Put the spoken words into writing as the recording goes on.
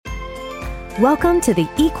Welcome to the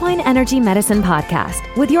Equine Energy Medicine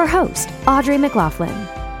Podcast with your host, Audrey McLaughlin.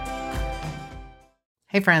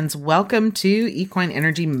 Hey friends, welcome to Equine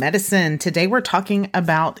Energy Medicine. Today we're talking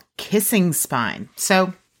about kissing spine.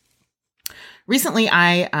 So recently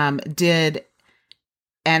I did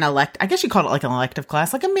I guess you call it like an elective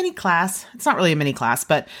class, like a mini class. It's not really a mini class,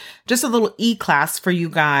 but just a little e-class for you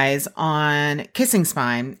guys on kissing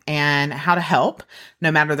spine and how to help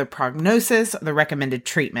no matter the prognosis or the recommended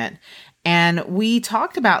treatment. And we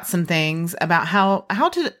talked about some things about how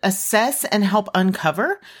to assess and help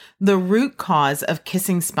uncover the root cause of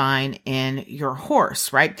kissing spine in your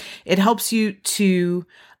horse, right? It helps you to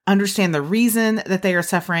understand the reason that they are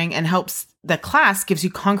suffering and the class gives you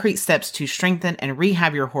concrete steps to strengthen and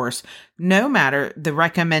rehab your horse, no matter the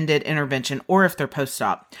recommended intervention or if they're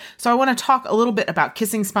post-op. So I want to talk a little bit about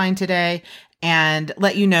kissing spine today and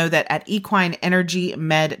let you know that at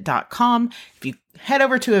equineenergymed.com, if you head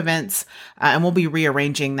over to events, and we'll be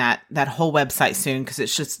rearranging that whole website soon because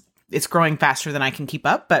it's growing faster than I can keep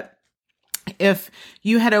up. But if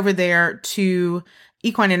you head over there to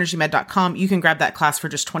equineenergymed.com, you can grab that class for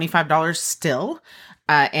just $25 still.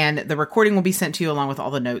 And the recording will be sent to you along with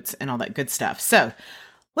all the notes and all that good stuff. So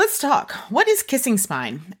let's talk. What is kissing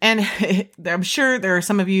spine? And I'm sure there are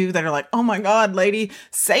some of you that are like, oh my God, lady,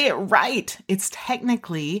 say it right. It's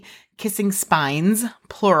technically kissing spines,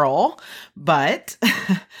 plural, but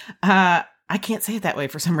I can't say it that way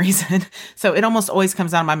for some reason. So it almost always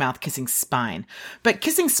comes out of my mouth, kissing spine. But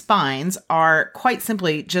kissing spines are quite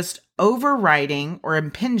simply just overriding or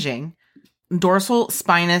impinging dorsal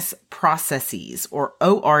spinous processes, or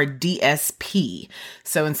ORDSP.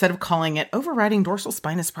 So instead of calling it overriding dorsal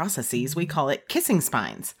spinous processes, we call it kissing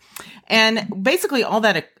spines. And basically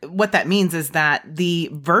what that means is that the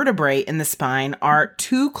vertebrae in the spine are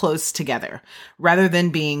too close together rather than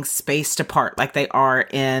being spaced apart like they are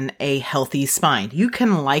in a healthy spine. You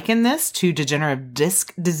can liken this to degenerative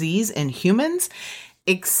disc disease in humans,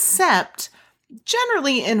 except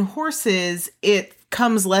generally in horses, it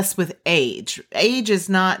comes less with age. Age is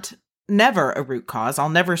never a root cause. I'll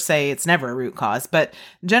never say it's never a root cause, but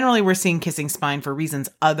generally we're seeing kissing spine for reasons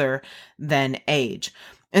other than age.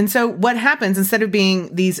 And so what happens, instead of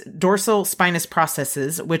being these dorsal spinous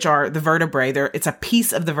processes, which are the vertebrae, it's a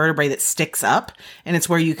piece of the vertebrae that sticks up, and it's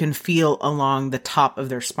where you can feel along the top of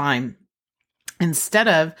their spine. Instead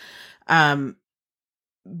of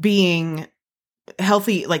being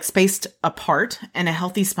healthy, like spaced apart and a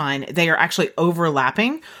healthy spine, they are actually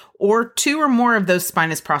overlapping, or two or more of those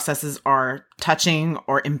spinous processes are touching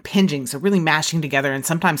or impinging. So really mashing together and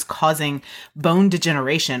sometimes causing bone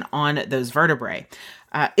degeneration on those vertebrae.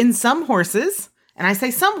 In some horses, and I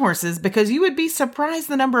say some horses because you would be surprised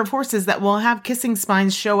the number of horses that will have kissing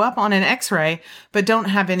spines show up on an x-ray, but don't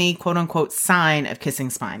have any quote unquote sign of kissing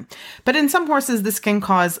spine. But in some horses, this can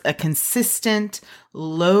cause a consistent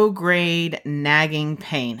low grade nagging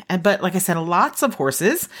pain. But like I said, lots of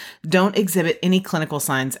horses don't exhibit any clinical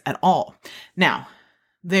signs at all. Now,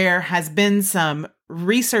 there has been some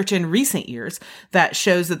research in recent years that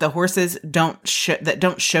shows that the horses that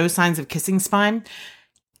don't show signs of kissing spine,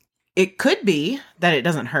 it could be that it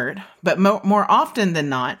doesn't hurt, but more often than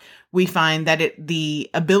not, we find that the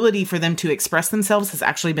ability for them to express themselves has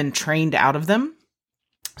actually been trained out of them.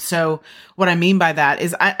 So what I mean by that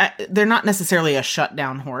is they're not necessarily a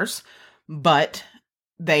shutdown horse, but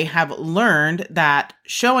they have learned that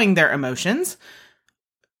showing their emotions,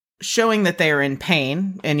 showing that they are in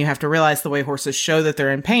pain, and you have to realize the way horses show that they're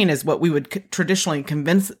in pain is what we would traditionally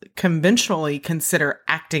conventionally consider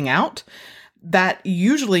acting out. That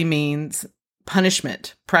usually means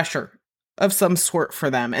punishment, pressure of some sort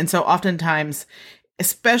for them. And so oftentimes,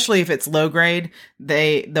 especially if it's low grade,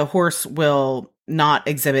 the horse will not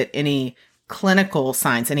exhibit any clinical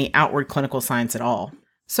signs, any outward clinical signs at all.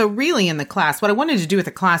 So really in the class, what I wanted to do with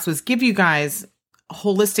the class was give you guys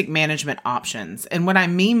holistic management options. And what I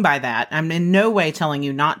mean by that, I'm in no way telling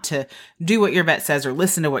you not to do what your vet says or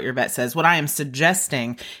listen to what your vet says. What I am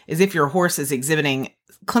suggesting is if your horse is exhibiting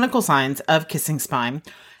clinical signs of kissing spine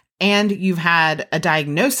and you've had a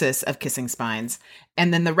diagnosis of kissing spines,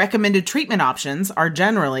 and then the recommended treatment options are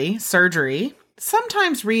generally surgery,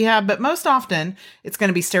 sometimes rehab, but most often it's going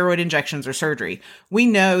to be steroid injections or surgery. We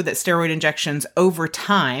know that steroid injections over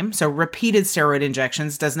time, so repeated steroid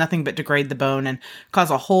injections, does nothing but degrade the bone and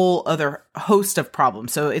cause a whole other host of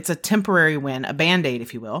problems. So it's a temporary win, a Band-Aid,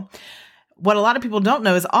 if you will. What a lot of people don't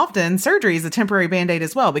know is often surgery is a temporary Band-Aid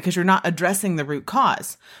as well, because you're not addressing the root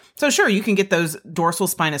cause. So sure, you can get those dorsal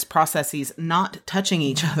spinous processes not touching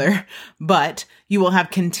each other, but you will have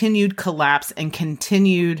continued collapse and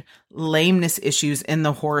continued lameness issues in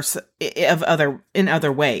the horse in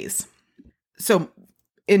other ways. So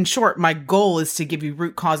in short, my goal is to give you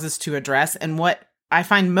root causes to address. And what I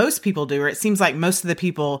find most people do, or it seems like most of the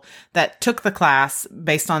people that took the class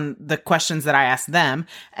based on the questions that I asked them,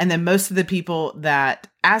 and then most of the people that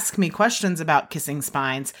ask me questions about kissing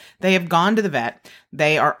spines, they have gone to the vet,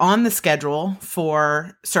 they are on the schedule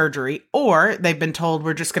for surgery, or they've been told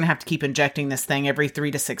we're just going to have to keep injecting this thing every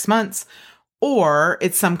 3 to 6 months, or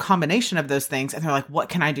it's some combination of those things. And they're like, what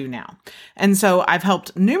can I do now? And so I've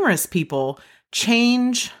helped numerous people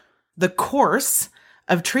change the course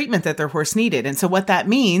of treatment that their horse needed. And so what that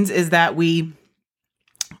means is that we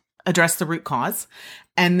address the root cause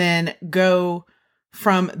and then go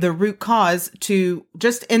from the root cause to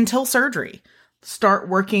just until surgery, start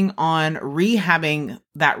working on rehabbing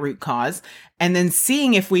that root cause and then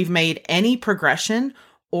seeing if we've made any progression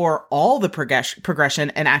or all the progression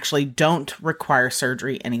and actually don't require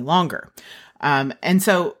surgery any longer. And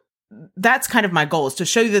so that's kind of my goal, is to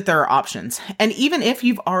show you that there are options. And even if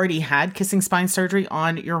you've already had kissing spine surgery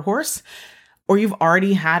on your horse, or you've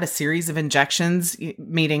already had a series of injections,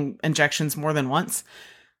 meaning injections more than once,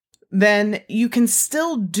 then you can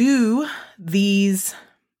still do these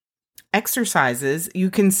exercises. You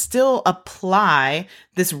can still apply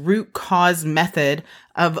this root cause method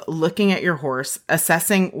of looking at your horse,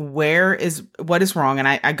 assessing what is wrong. And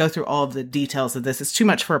I go through all of the details of this. It's too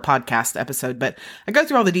much for a podcast episode, but I go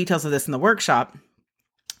through all the details of this in the workshop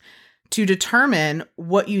to determine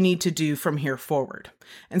what you need to do from here forward.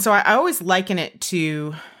 And so I always liken it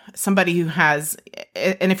to somebody who has,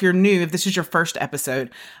 and if you're new, if this is your first episode,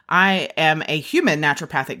 I am a human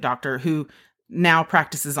naturopathic doctor who now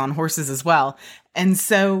practices on horses as well. And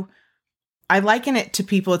so I liken it to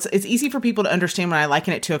people. It's easy for people to understand when I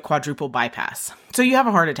liken it to a quadruple bypass. So you have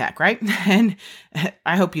a heart attack, right? And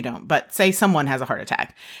I hope you don't, but say someone has a heart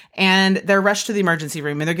attack and they're rushed to the emergency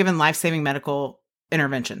room and they're given life-saving medical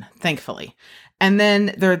intervention, thankfully. And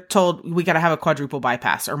then they're told, we got to have a quadruple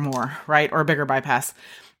bypass or more, right? Or a bigger bypass.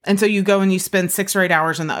 And so you go and you spend 6 or 8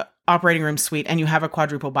 hours in the operating room suite and you have a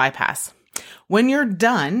quadruple bypass. When you're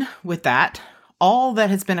done with that, all that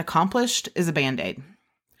has been accomplished is a Band-Aid.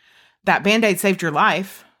 That Band-Aid saved your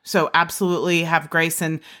life. So absolutely have grace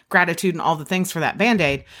and gratitude and all the things for that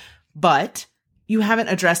Band-Aid, but you haven't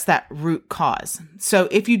addressed that root cause. So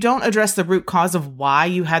if you don't address the root cause of why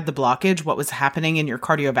you had the blockage, what was happening in your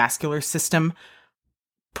cardiovascular system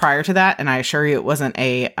prior to that, and I assure you it wasn't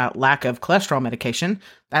a lack of cholesterol medication,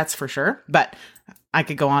 that's for sure, but I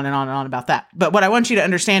could go on and on and on about that. But what I want you to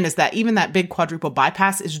understand is that even that big quadruple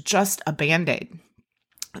bypass is just a Band-Aid.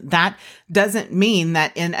 That doesn't mean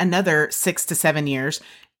that in another 6 to 7 years,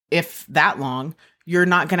 if that long, you're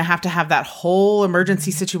not going to have that whole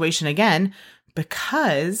emergency situation again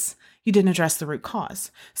because you didn't address the root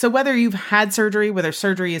cause. So whether you've had surgery, whether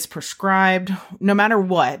surgery is prescribed, no matter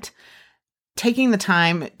what, taking the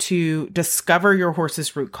time to discover your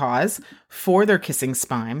horse's root cause for their kissing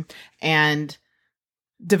spine and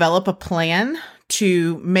develop a plan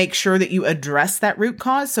to make sure that you address that root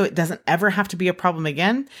cause so it doesn't ever have to be a problem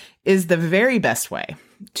again is the very best way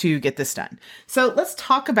to get this done. So let's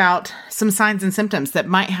talk about some signs and symptoms that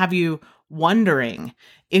might have you wondering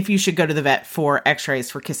if you should go to the vet for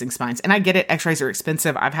x-rays for kissing spines. And I get it, x-rays are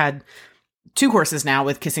expensive. I've had 2 horses now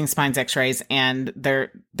with kissing spines x-rays and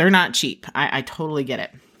they're not cheap. I totally get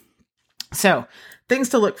it. So things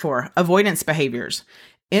to look for: avoidance behaviors,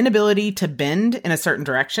 inability to bend in a certain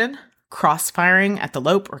direction, cross-firing at the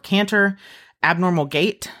lope or canter, abnormal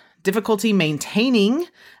gait, difficulty maintaining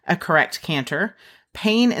a correct canter,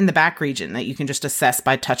 pain in the back region that you can just assess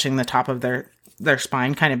by touching the top of their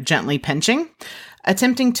spine, kind of gently pinching,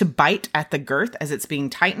 attempting to bite at the girth as it's being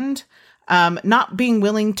tightened, not being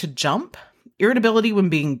willing to jump, irritability when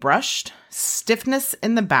being brushed, stiffness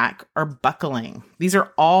in the back, or buckling. These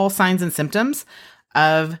are all signs and symptoms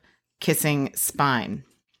of kissing spine.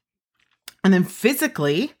 And then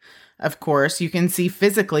physically, of course, you can see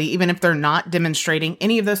physically, even if they're not demonstrating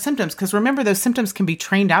any of those symptoms, because remember, those symptoms can be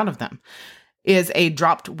trained out of them, is a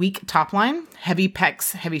dropped weak top line, heavy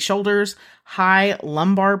pecs, heavy shoulders, high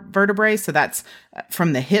lumbar vertebrae. So that's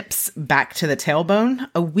from the hips back to the tailbone,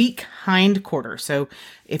 a weak hindquarter. So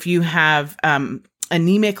if you have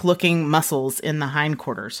anemic looking muscles in the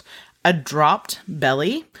hindquarters, a dropped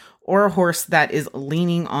belly, or a horse that is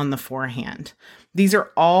leaning on the forehand. These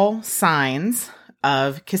are all signs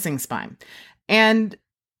of kissing spine. And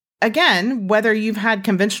again, whether you've had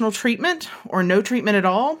conventional treatment or no treatment at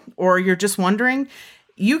all, or you're just wondering,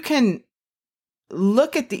 you can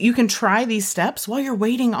you can try these steps while you're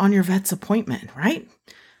waiting on your vet's appointment, right?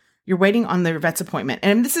 you're waiting on their vet's appointment.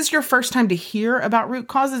 And if this is your first time to hear about root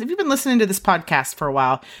causes, if you've been listening to this podcast for a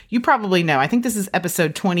while, you probably know. I think this is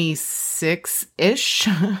episode 26-ish,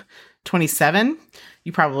 27.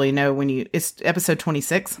 You probably know it's episode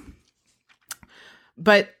 26.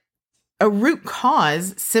 But a root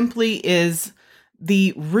cause simply is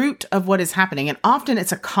the root of what is happening. And often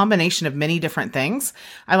it's a combination of many different things.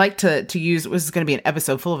 I like to use, this is going to be an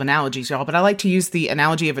episode full of analogies, y'all, but I like to use the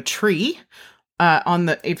analogy of a tree.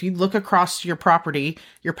 If you look across your property,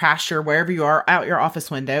 your pasture, wherever you are, out your office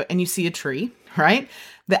window, and you see a tree, right?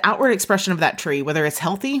 The outward expression of that tree, whether it's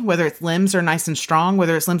healthy, whether its limbs are nice and strong,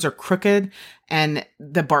 whether its limbs are crooked and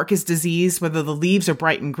the bark is diseased, whether the leaves are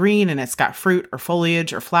bright and green and it's got fruit or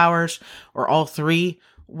foliage or flowers or all three,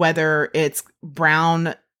 whether it's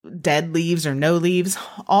brown, dead leaves or no leaves,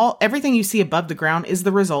 everything you see above the ground is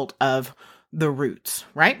the result of the roots,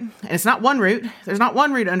 right? And it's not one root. There's not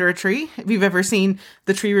one root under a tree. If you've ever seen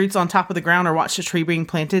the tree roots on top of the ground or watched a tree being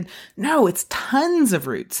planted, no, it's tons of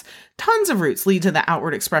roots. Tons of roots lead to the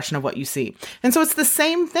outward expression of what you see. And so it's the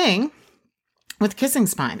same thing with kissing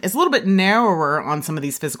spine. It's a little bit narrower on some of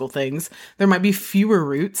these physical things. There might be fewer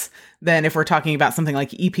roots than if we're talking about something like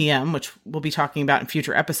EPM, which we'll be talking about in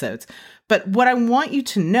future episodes. But what I want you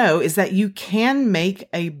to know is that you can make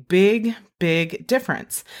a big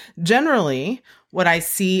difference. Generally, what I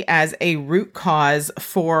see as a root cause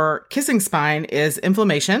for kissing spine is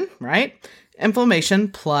inflammation, right? Inflammation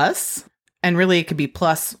plus, and really it could be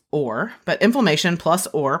plus or, but inflammation plus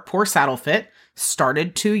or poor saddle fit,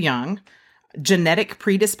 started too young, genetic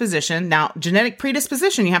predisposition. Now, genetic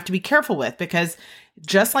predisposition you have to be careful with because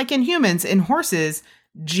just like in humans, in horses,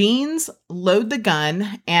 genes load the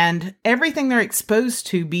gun and everything they're exposed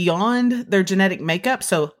to beyond their genetic makeup,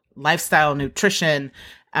 so lifestyle, nutrition,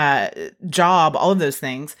 job, all of those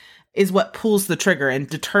things, is what pulls the trigger and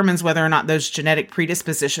determines whether or not those genetic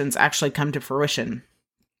predispositions actually come to fruition.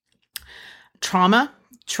 Trauma,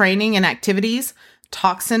 training, and activities.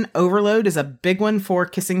 Toxin overload is a big one for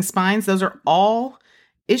kissing spines. Those are all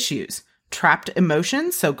issues. Trapped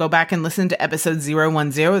emotions. So go back and listen to episode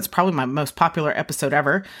 010. It's probably my most popular episode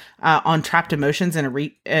ever on trapped emotions and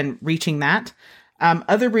reaching that.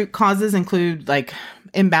 Other root causes include like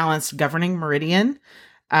imbalanced governing meridian,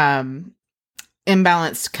 imbalanced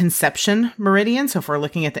conception meridian. So if we're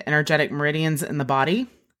looking at the energetic meridians in the body,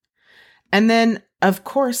 and then of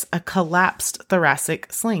course, a collapsed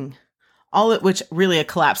thoracic sling. All at which really a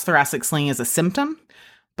collapsed thoracic sling is a symptom,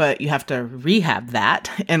 but you have to rehab that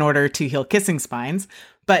in order to heal kissing spines.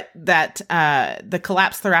 But that the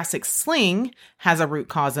collapsed thoracic sling has a root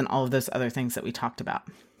cause in all of those other things that we talked about.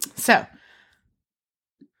 So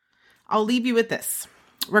I'll leave you with this.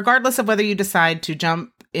 Regardless of whether you decide to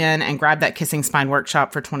jump in and grab that kissing spine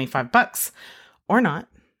workshop for $25 or not,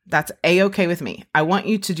 that's A-okay with me. I want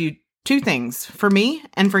you to do two things for me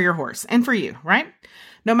and for your horse and for you, right?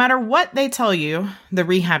 No matter what they tell you the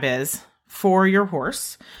rehab is for your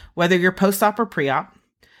horse, whether you're post-op or pre-op,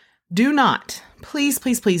 do not, please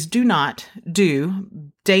do not do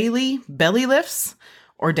daily belly lifts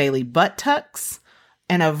or daily butt tucks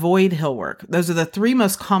and avoid hill work. Those are the three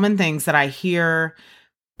most common things that I hear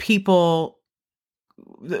people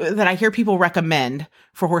recommend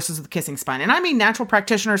for horses with kissing spine. And I mean natural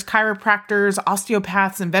practitioners, chiropractors,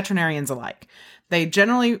 osteopaths, and veterinarians alike. They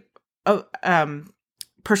generally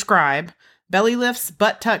prescribe belly lifts,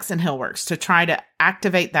 butt tucks, and hill works to try to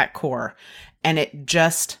activate that core. And it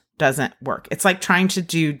just doesn't work. It's like trying to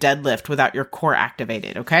do deadlift without your core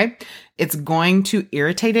activated, okay? It's going to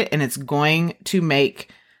irritate it and it's going to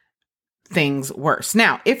make things worse.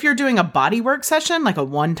 Now, if you're doing a body work session, like a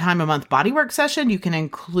 1 time a month body work session, you can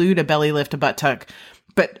include a belly lift, a butt tuck,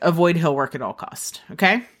 but avoid hill work at all costs,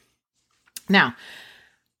 okay? Now,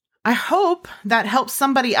 I hope that helps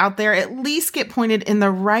somebody out there at least get pointed in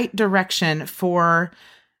the right direction for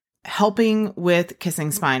helping with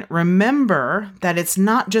kissing spine. Remember that it's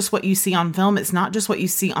not just what you see on film. It's not just what you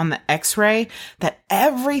see on the x-ray, that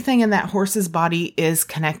everything in that horse's body is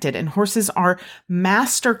connected, and horses are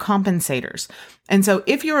master compensators. And so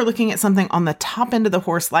if you are looking at something on the top end of the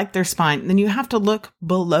horse, like their spine, then you have to look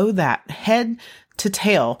below that, head to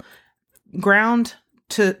tail, ground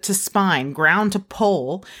to spine, ground to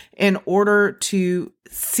pole, in order to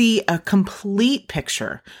see a complete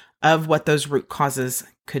picture of what those root causes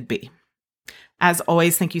could be. As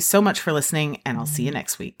always, thank you so much for listening, and I'll see you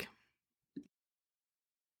next week.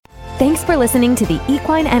 Thanks for listening to the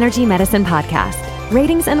Equine Energy Medicine Podcast.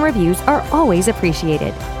 Ratings and reviews are always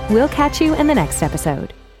appreciated. We'll catch you in the next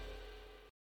episode.